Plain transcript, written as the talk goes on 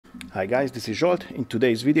Hi guys, this is Zsolt. In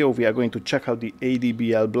today's video we are going to check out the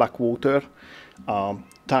ADBL Black Water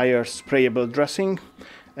tire sprayable dressing.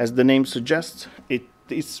 As the name suggests, it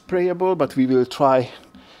is sprayable, but we will try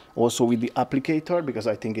also with the applicator because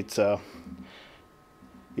I think it's a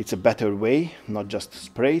better way, not just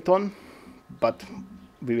spray it on, but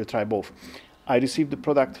we will try both. I received the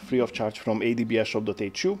product free of charge from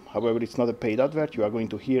adblshop.hu. However, it's not a paid advert. You are going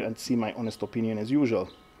to hear and see my honest opinion as usual.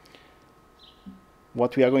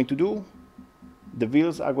 What we are going to do, the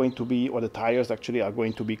wheels are going to be, or the tires actually, are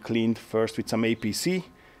going to be cleaned first with some APC,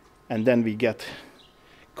 and then we get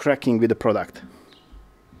cracking with the product.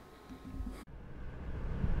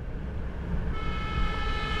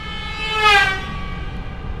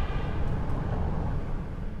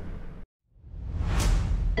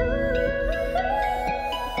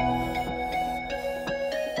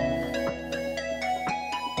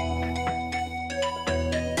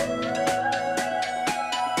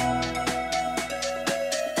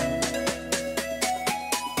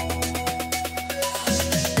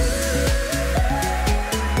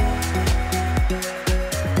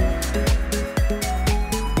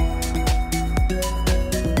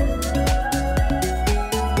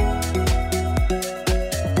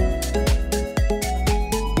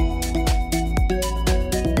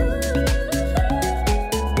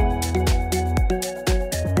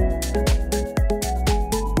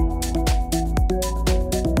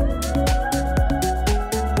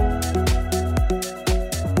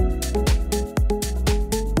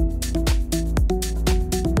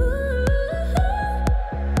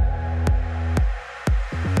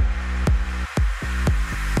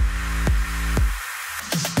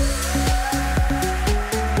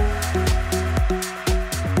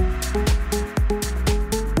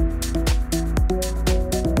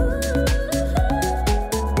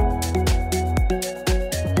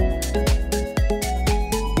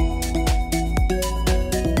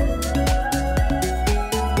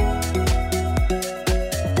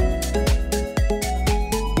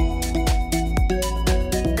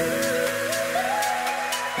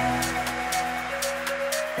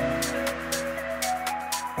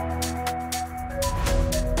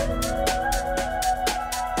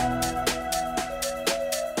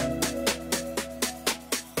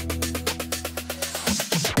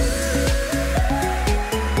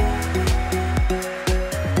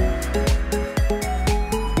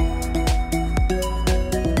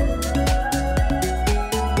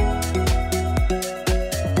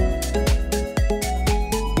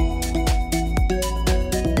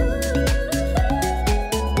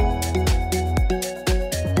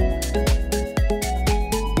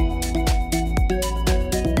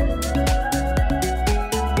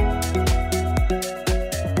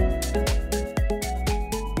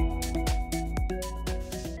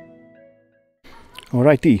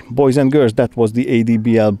 Alrighty, boys and girls, that was the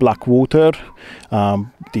ADBL Black Water,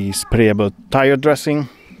 the sprayable tire dressing.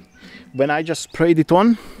 When I just sprayed it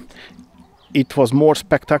on, it was more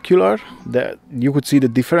spectacular. You could see the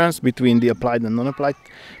difference between the applied and non-applied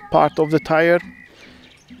part of the tire.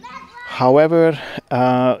 However,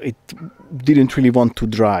 it didn't really want to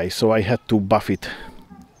dry, so I had to buff it.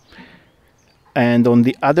 And on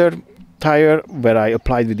the other tire, where I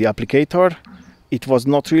applied with the applicator, it was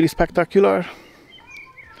not really spectacular.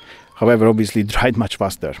 However, obviously dried much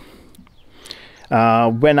faster.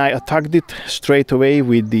 When I attacked it straight away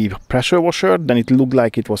with the pressure washer, then it looked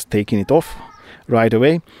like it was taking it off right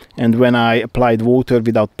away. And when I applied water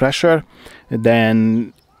without pressure,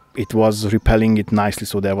 then it was repelling it nicely,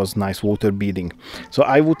 so there was nice water beading. So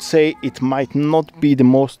I would say it might not be the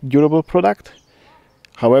most durable product.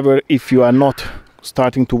 However, if you are not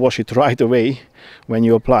starting to wash it right away when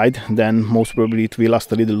you applied, then most probably it will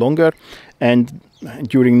last a little longer. And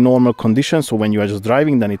during normal conditions, so when you are just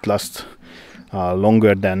driving, then it lasts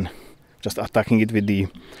longer than just attacking it with the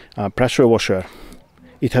pressure washer.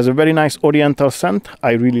 It has a very nice oriental scent.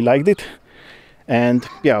 I really liked it, and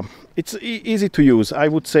yeah, it's easy to use. I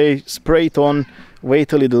would say spray it on,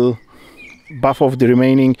 wait a little, buff off the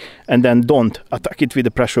remaining, and then don't attack it with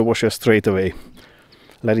the pressure washer straight away.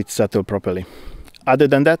 Let it settle properly. Other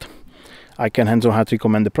than that, I can hands-on heart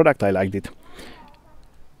recommend the product. I liked it.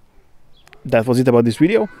 That was it about this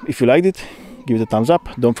video. If you liked it, give it a thumbs up.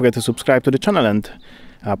 Don't forget to subscribe to the channel and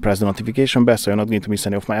press the notification bell so you're not going to miss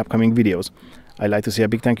any of my upcoming videos. I'd like to say a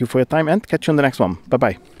big thank you for your time and catch you on the next one. Bye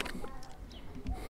bye.